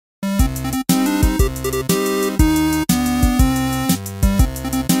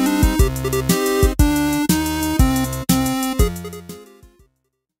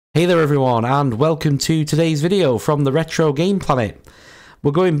Hey there everyone, and welcome to today's video from the Retro Game Planet.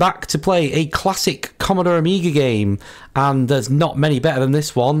 We're going back to play a classic Commodore Amiga game, and there's not many better than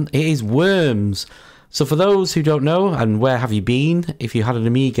this one. It is Worms. So for those who don't know, and where have you been if you had an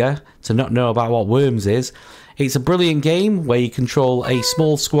Amiga to not know about what Worms is, it's a brilliant game where you control a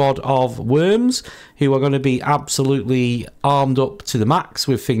small squad of worms who are going to be absolutely armed up to the max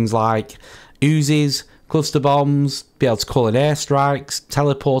with things like Uzis, cluster bombs, be able to call in airstrikes,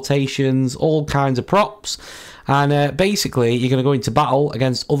 teleportations, all kinds of props. And basically, you're going to go into battle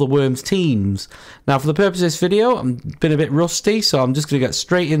against other Worms teams. Now, for the purpose of this video, I've been a bit rusty, so I'm just going to get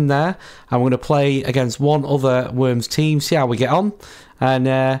straight in there. And we're going to play against one other Worms team, see how we get on.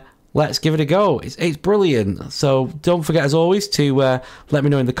 And let's give it a go. It's brilliant. So don't forget, as always, to let me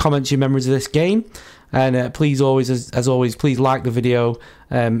know in the comments your memories of this game. And please always, as always, please like the video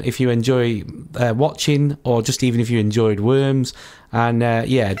if you enjoy watching, or just even if you enjoyed Worms. And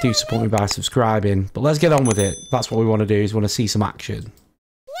yeah, do support me by subscribing. But let's get on with it. That's what we want to do, is we want to see some action.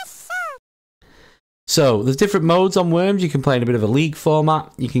 Yes, sir. So there's different modes on Worms. You can play in a bit of a league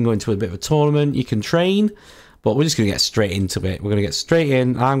format. You can go into a bit of a tournament. You can train. But we're just going to get straight into it. We're going to get straight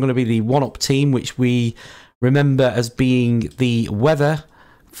in. I'm going to be the one-up team, which we remember as being the weather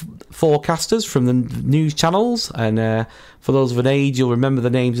forecasters from the news channels, and for those of an age, you'll remember the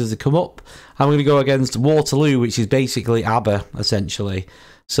names as they come up. I'm going to go against Waterloo, which is basically ABBA, essentially.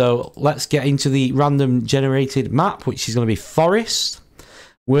 So let's get into the random generated map, which is going to be Forest.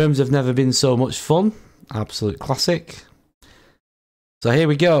 Worms have never been so much fun. Absolute classic. So here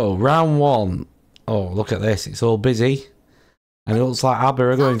we go, round one. Oh, look at this, it's all busy. And it looks like ABBA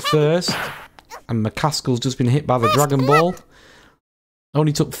are going first. And McCaskill's just been hit by the Dragon Ball.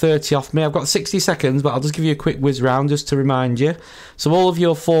 Only took 30 off me. I've got 60 seconds, but I'll just give you a quick whiz round just to remind you. So all of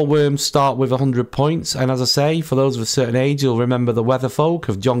your 4 worms start with 100 points. And as I say, for those of a certain age, you'll remember the weather folk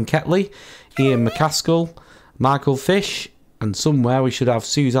of John Ketley, Ian McCaskill, Michael Fish, and somewhere we should have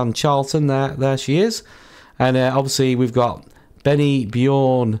Suzanne Charlton. There she is. And obviously we've got Benny,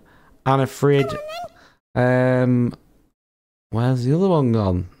 Bjorn, Anna Frid. Where's the other one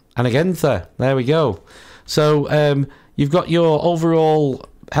gone? And Agentha. There we go. So you've got your overall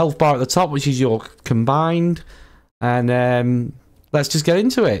health bar at the top, which is your combined. And let's just get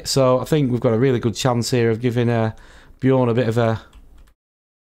into it. So I think we've got a really good chance here of giving Bjorn a bit of a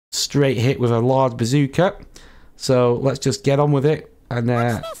straight hit with a large bazooka. So let's just get on with it. And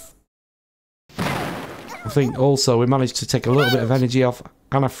I think also we managed to take a little bit of energy off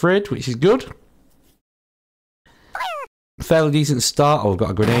Anna Frid, which is good. Fairly decent start. Oh, we've got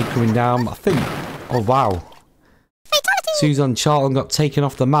a grenade coming down. I think... Oh, wow. Suzanne Charlton got taken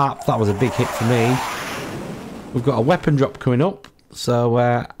off the map. That was a big hit for me. We've got a weapon drop coming up. So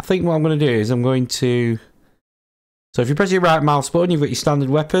I think what I'm going to do is I'm going to... So if you press your right mouse button, you've got your standard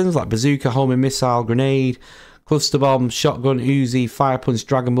weapons like bazooka, homing missile, grenade, cluster bomb, shotgun, Uzi, fire punch,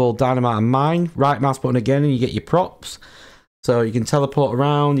 Dragon Ball, dynamite and mine. Right mouse button again and you get your props. So you can teleport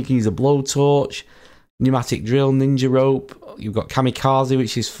around, you can use a blowtorch, pneumatic drill, ninja rope. You've got kamikaze,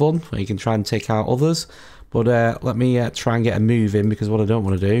 which is fun, where you can try and take out others. But let me try and get a move in, because what I don't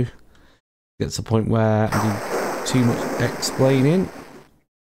want to do gets to the point where I do too much explaining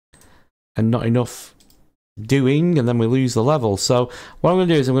and not enough doing, and then we lose the level. So what I'm going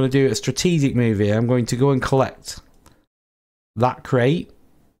to do is I'm going to do a strategic move here. I'm going to go and collect that crate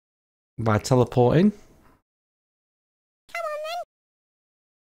by teleporting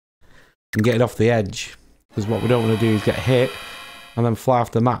and get it off the edge, because what we don't want to do is get hit and then fly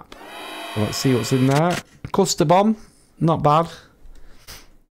off the map. So let's see what's in there. Cluster bomb, not bad.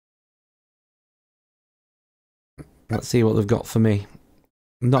 Let's see what they've got for me.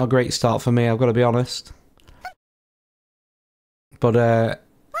 Not a great start for me, I've got to be honest. But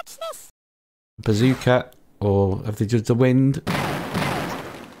What's this? bazooka, or have they judged the wind?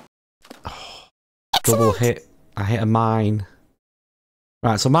 Oh, double hit. I hit a mine.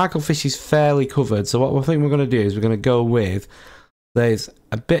 Right, so Michael Fish is fairly covered. So what I think we're going to do is we're going to go with... There's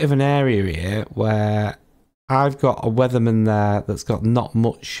a bit of an area here where I've got a weatherman there that's got not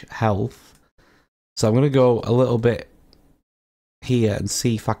much health. So I'm going to go a little bit here and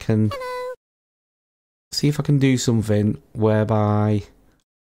see if I can... See if I can do something whereby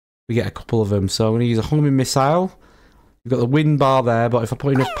we get a couple of them. So I'm going to use a homing missile. We've got the wind bar there, but if I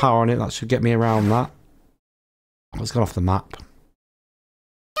put enough power on it, that should get me around that. Oh, it's gone off the map.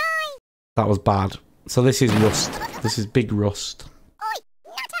 That was bad. So this is rust. This is big rust.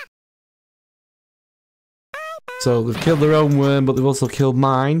 So they've killed their own worm, but they've also killed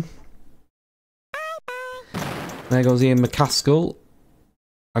mine. There goes Ian McCaskill.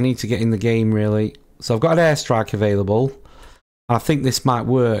 I need to get in the game, really. So I've got an airstrike available. I think this might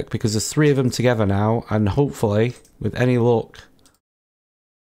work because there's 3 of them together now, and hopefully, with any luck,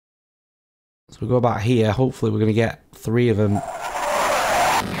 so we go about here, hopefully we're going to get 3 of them.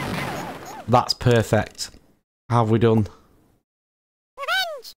 That's perfect. How have we done?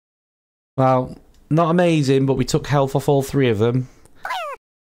 Revenge. Well, not amazing, but we took health off all 3 of them.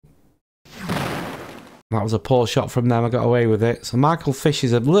 That was a poor shot from them, I got away with it. So Michael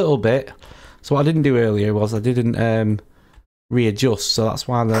fishes a little bit. So what I didn't do earlier was I didn't readjust, so that's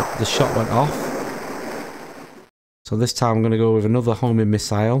why the shot went off. So this time I'm going to go with another homing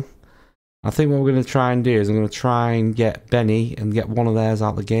missile. I think what we're going to try and do is I'm going to try and get Benny and get one of theirs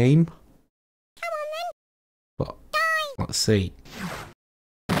out of the game. Come on then. But let's see.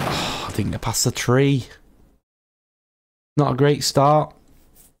 Oh, I think they passed the tree. Not a great start.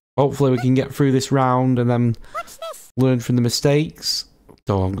 Hopefully we can get through this round and then learn from the mistakes.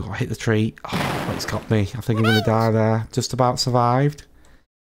 Oh, I'm going to hit the tree. Oh, it's got me. I think I'm going to die there. Just about survived.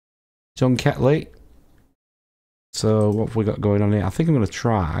 John Ketley. So what have we got going on here? I think I'm going to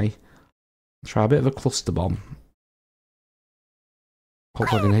try a bit of a cluster bomb.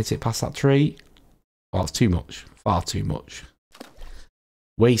 Hopefully I can hit it past that tree. Oh, it's too much. Far too much.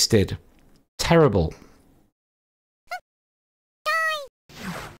 Wasted. Terrible.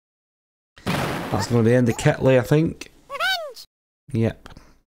 That's going to be the end of Ketley, I think. Revenge. Yep.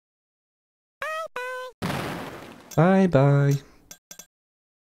 Bye bye. Bye bye.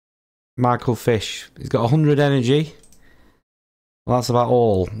 Michael Fish. He's got 100 energy. Well, that's about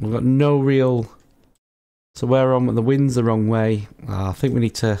all. We've got no real... So we're on, the wind's the wrong way. I think we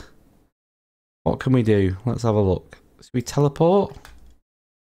need to... What can we do? Let's have a look. Should we teleport?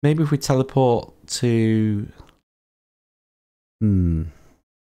 Maybe if we teleport to...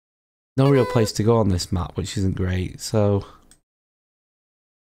 No real place to go on this map, which isn't great, so...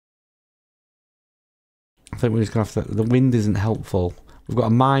 I think we're just going to have to... The wind isn't helpful. We've got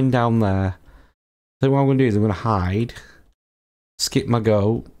a mine down there. I think what I'm going to do is I'm going to hide, skip my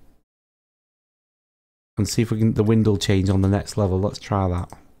go, and see if we can... The wind will change on the next level. Let's try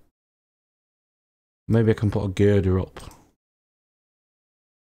that. Maybe I can put a girder up.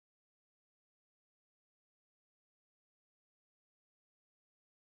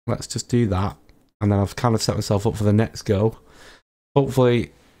 Let's just do that. And then I've kind of set myself up for the next go.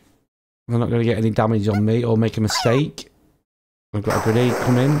 Hopefully, they're not going to get any damage on me or make a mistake. We've got a grenade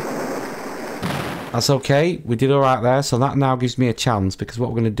coming. That's okay. We did alright there. So that now gives me a chance because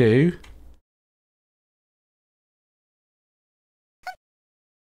what we're going to do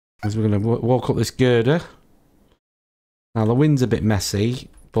is we're going to walk up this girder. Now the wind's a bit messy,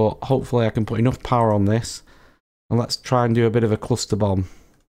 but hopefully I can put enough power on this. And let's try and do a bit of a cluster bomb.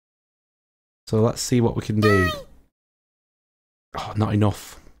 So let's see what we can do. Oh, not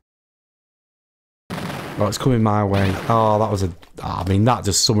enough. Oh, it's coming my way. Oh, that was a... I mean, that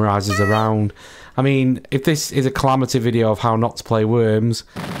just summarises the round. I mean, if this is a calamity video of how not to play Worms,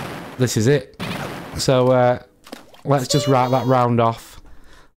 this is it. So, let's just write that round off.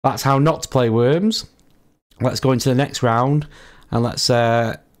 That's how not to play Worms. Let's go into the next round, and let's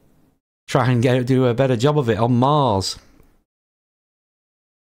try and do a better job of it on Mars.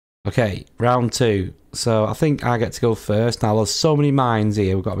 Okay, round 2. So I think I get to go first. Now there's so many mines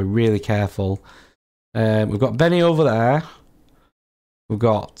here, we've got to be really careful. We've got Benny over there. We've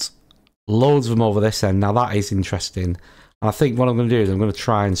got loads of them over this end. Now that is interesting. And I think what I'm going to do is I'm going to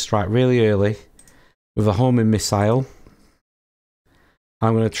try and strike really early with a homing missile.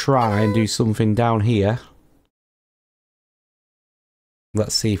 I'm going to try and do something down here.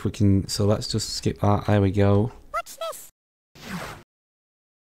 Let's see if we can... So let's just skip that. There we go. What's this?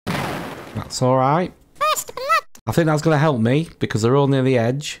 That's alright. First blood. I think that's going to help me because they're all near the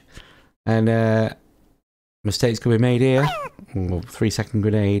edge. And mistakes can be made here. Oh, 3-second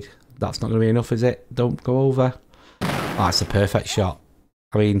grenade. That's not going to be enough, is it? Don't go over. Oh, it's a perfect shot.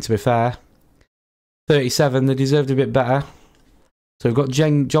 I mean, to be fair, 37, they deserved a bit better. So we've got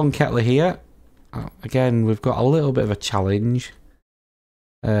John Ketley here. Again, we've got a little bit of a challenge.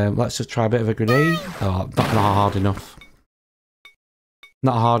 Let's just try a bit of a grenade. Oh, not hard enough.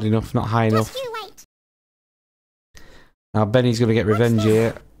 Not hard enough, not high enough. Just you wait. Now Benny's going to get revenge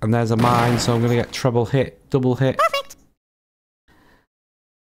here. And there's a mine, so I'm going to get treble hit, double hit. Perfect.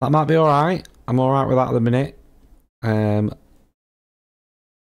 That might be alright. I'm alright with that at the minute.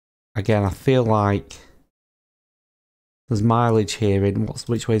 Again, I feel like there's mileage here in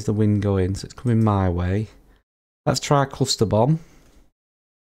which way is the wind going, so it's coming my way. Let's try a cluster bomb.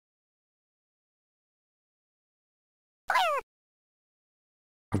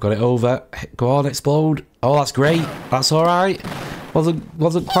 I've got it over. Go on, explode. Oh, that's great. That's alright.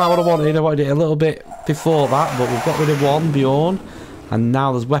 Wasn't quite what I wanted. I wanted it a little bit before that, but we've got rid of one, Bjorn. And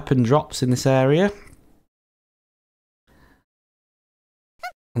now there's weapon drops in this area.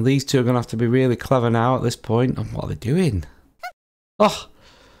 And these two are going to have to be really clever now at this point. And what are they doing? Oh!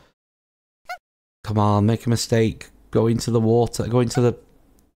 Come on, make a mistake. Go into the water. Go into the...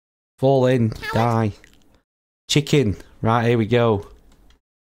 Fall in. Die. Chicken. Right, here we go.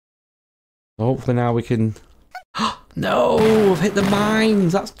 Hopefully now we can... No! I've hit the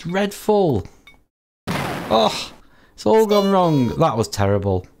mines! That's dreadful! Oh! It's all gone wrong. That was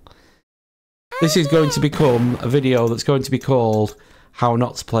terrible. This is going to become a video that's going to be called How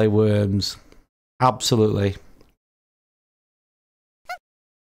Not to Play Worms. Absolutely.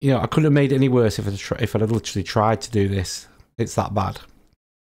 You know, I couldn't have made it any worse if I'd literally tried to do this. It's that bad.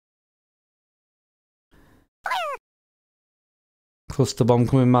 Cluster bomb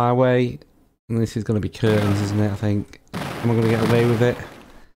coming my way. And this is going to be curtains, isn't it, I think? Am I going to get away with it?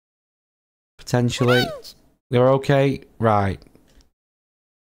 Potentially. They're okay? Right.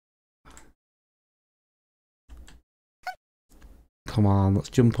 Come on, let's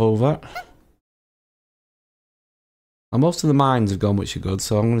jump over. And most of the mines have gone, which are good,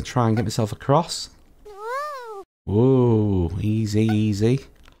 so I'm going to try and get myself across. Whoa, easy, easy.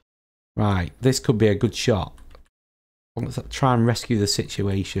 Right, this could be a good shot. Let's try and rescue the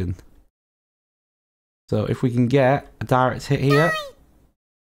situation. So if we can get a direct hit here.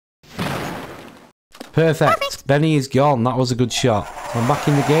 Perfect. Benny is gone. That was a good shot. So I'm back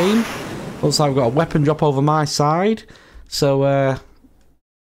in the game. Looks like we've got a weapon drop over my side. So I'm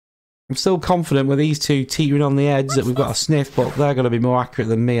still confident with these two teetering on the edge that we've got a sniff, but they're going to be more accurate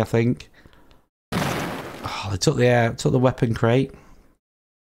than me, I think. Oh, they took the weapon crate.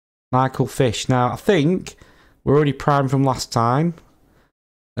 Michael Fish. Now I think we're already primed from last time.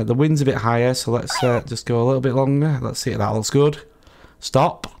 The wind's a bit higher, so let's just go a little bit longer. Let's see if that looks good.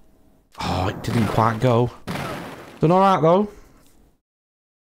 Stop. Oh, it didn't quite go. Done alright though.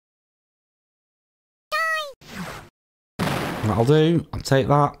 That'll do. I'll take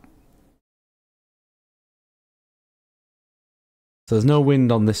that. So there's no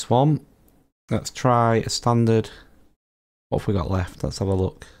wind on this one. Let's try a standard. What have we got left? Let's have a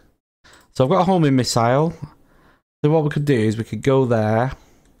look. So I've got a homing missile. So what we could do is we could go there.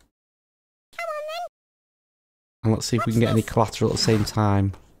 And let's see if we can get any collateral at the same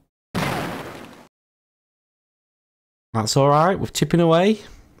time. That's alright, we're chipping away.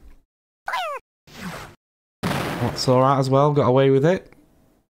 That's alright as well, got away with it.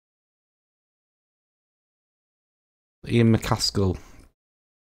 Ian McCaskill.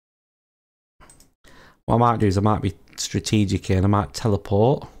 What I might do is I might be strategic here and I might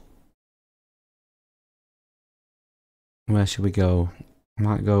teleport. Where should we go? I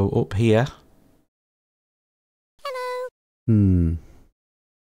might go up here. Hello.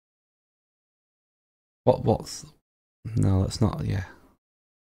 What's... No, that's not, yeah.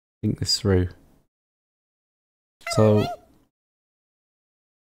 Think this through. So...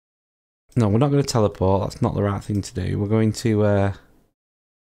 No, we're not going to teleport. That's not the right thing to do. We're going to...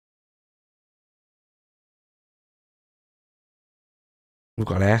 We've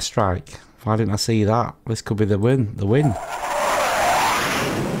got an airstrike. Why didn't I see that? This could be the win. The win. Revenge!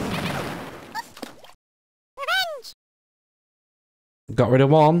 Got rid of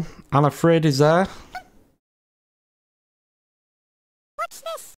one. Anna Frid is there. What's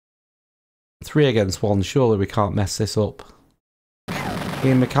this? 3 against 1. Surely we can't mess this up.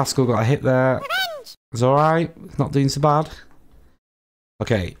 Ian McCaskill got a hit there. Revenge! It's alright. It's not doing so bad.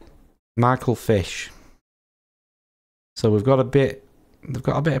 Okay. Michael Fish. So we've got a bit... They've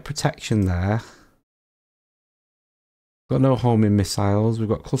got a bit of protection there. Got no homing missiles. We've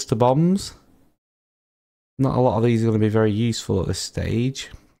got cluster bombs. Not a lot of these are going to be very useful at this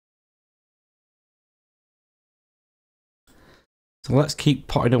stage. So let's keep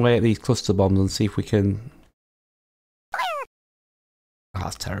potting away at these cluster bombs and see if we can...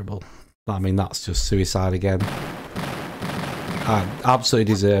 That's terrible. I mean, that's just suicide again. I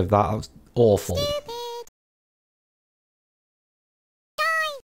absolutely deserve that. That was awful.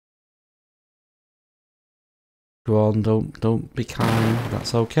 Go on, don't be kind.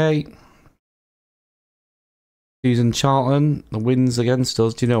 That's okay. Susan Charlton, the wind's against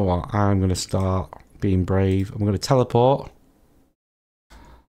us. Do you know what? I'm going to start being brave. I'm going to teleport.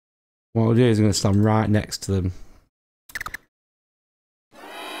 What I'll do is I'm going to stand right next to them.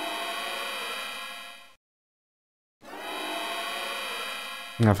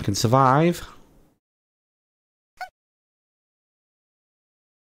 Now if I can survive.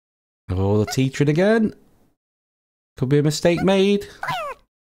 Oh, the teetering again. Could be a mistake made.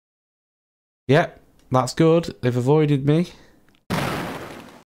 Yep, that's good. They've avoided me.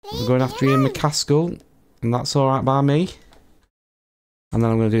 We're going after Ian McCaskill, and that's alright by me. And then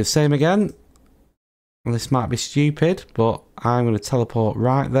I'm going to do the same again. And this might be stupid, but I'm going to teleport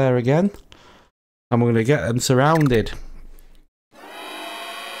right there again. And we're going to get them surrounded.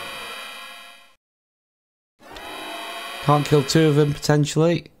 Can't kill two of them,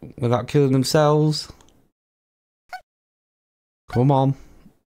 potentially, without killing themselves. Come on.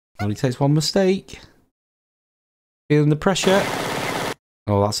 Only takes one mistake. Feeling the pressure.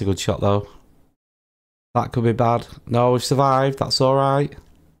 Oh, that's a good shot, though. That could be bad. No, we've survived. That's alright.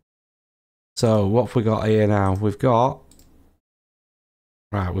 So, what have we got here now? We've got...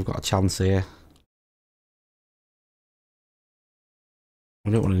 Right, we've got a chance here.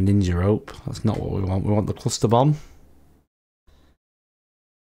 We don't want a ninja rope. That's not what we want. We want the cluster bomb.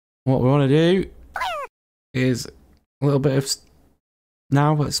 What we want to do is a little bit of...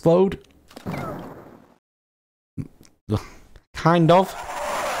 Now, explode. Kind of.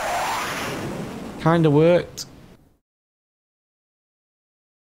 Kind of worked.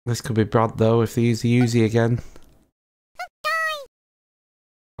 This could be Brad though if they use the Uzi again.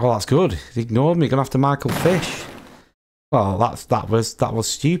 Oh, that's good. He ignored me. Gonna have to Michael Fish. Well, that was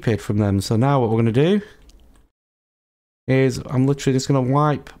stupid from them. So now what we're gonna do is I'm literally just gonna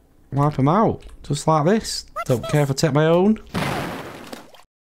wipe them out just like this. Don't care if I take my own.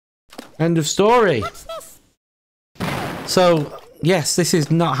 End of story. So yes, this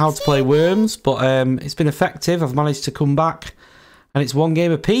is not how to play Worms, but it's been effective. I've managed to come back. And it's one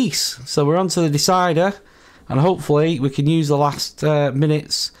game apiece. So we're on to the decider. And hopefully we can use the last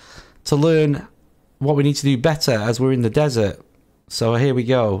minutes to learn what we need to do better as we're in the desert. So here we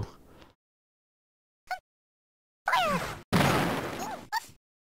go.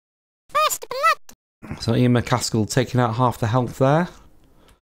 So Ian McCaskill taking out half the health there.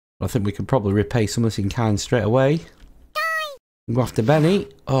 I think we could probably repay some of this in kind straight away. We'll go after Benny.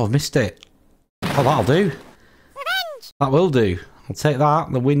 Oh, I've missed it. Oh, that'll do. That will do. I'll take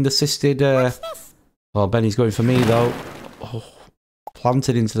that. The wind assisted. Oh, Benny's going for me though. Oh,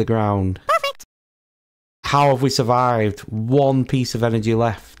 planted into the ground. Perfect. How have we survived? One piece of energy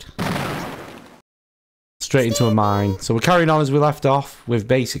left. Straight into a mine. So we're carrying on as we left off with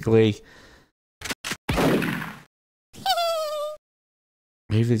basically.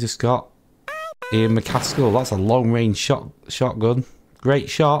 Who've they just got? Ian McCaskill. That's a long range shotgun. Great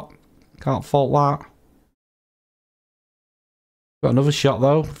shot. Can't fault that. Got another shot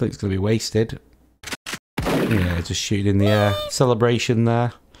though. I think it's going to be wasted. Yeah, just shooting in the air. Celebration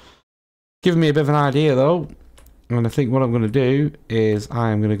there. Giving me a bit of an idea though. And I think what I'm going to do is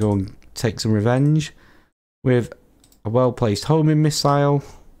I am going to go and take some revenge with a well-placed homing missile.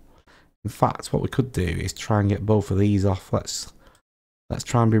 In fact, what we could do is try and get both of these off. Let's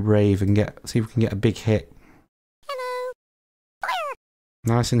try and be brave and see if we can get a big hit. Hello.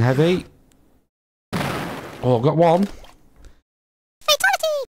 Nice and heavy. Oh, I've got one.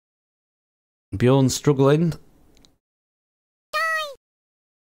 Bjorn's struggling.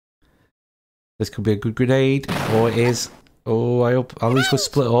 This could be a good grenade. Oh, it is. Oh, I hope at least we're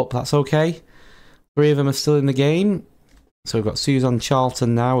split up. That's okay. 3 of them are still in the game. So we've got Susan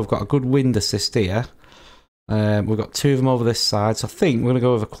Charlton now. We've got a good wind assist here. We've got 2 of them over this side. So I think we're going to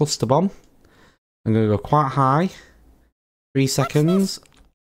go with a cluster bomb. I'm going to go quite high. 3 seconds.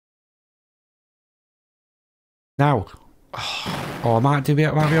 Now. Oh, I might be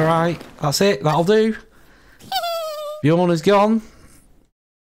alright. That's it. That'll do. Bjorn is gone.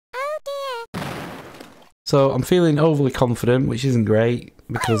 Oh dear. So I'm feeling overly confident, which isn't great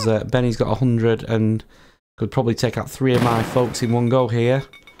because Benny's got 100 and could probably take out 3 of my folks in one go here.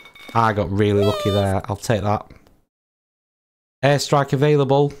 I got really lucky there. I'll take that. Airstrike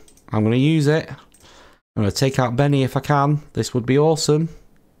available. I'm going to use it. I'm going to take out Benny if I can. This would be awesome.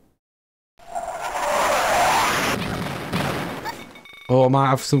 Oh, I might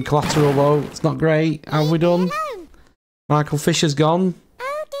have some collateral though. It's not great. How have we done? Michael Fisher's gone.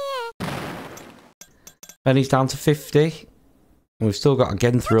 Oh dear. Benny's down to 50. And we've still got a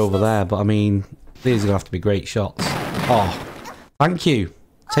Genther over there, but I mean, these are going to have to be great shots. Oh, thank you.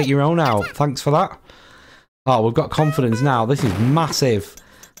 Take your own out. Thanks for that. Oh, we've got confidence now. This is massive.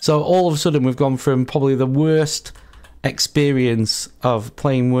 So all of a sudden we've gone from probably the worst experience of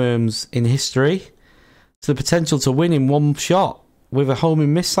playing Worms in history to the potential to win in one shot with a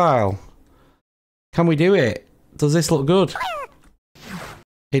homing missile. Can we do it? Does this look good?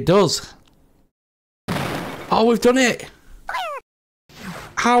 It does. Oh, we've done it.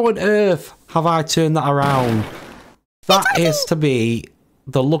 How on earth have I turned that around? That is to be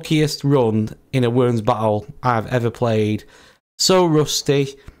the luckiest run in a Worms battle I've ever played. So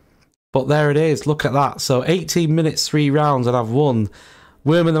rusty. But there it is. Look at that. So 18 minutes, 3 rounds, and I've won.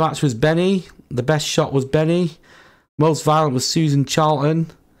 Worm of the match was Benny. The best shot was Benny. Most violent was Susan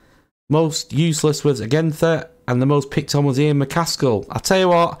Charlton. Most useless was Agentha. And the most picked on was Ian McCaskill. I tell you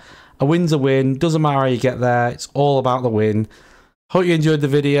what, a win's a win. Doesn't matter how you get there. It's all about the win. Hope you enjoyed the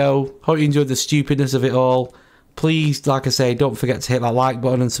video. Hope you enjoyed the stupidness of it all. Please, like I say, don't forget to hit that like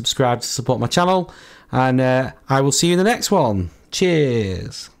button and subscribe to support my channel. And I will see you in the next one.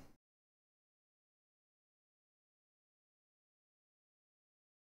 Cheers.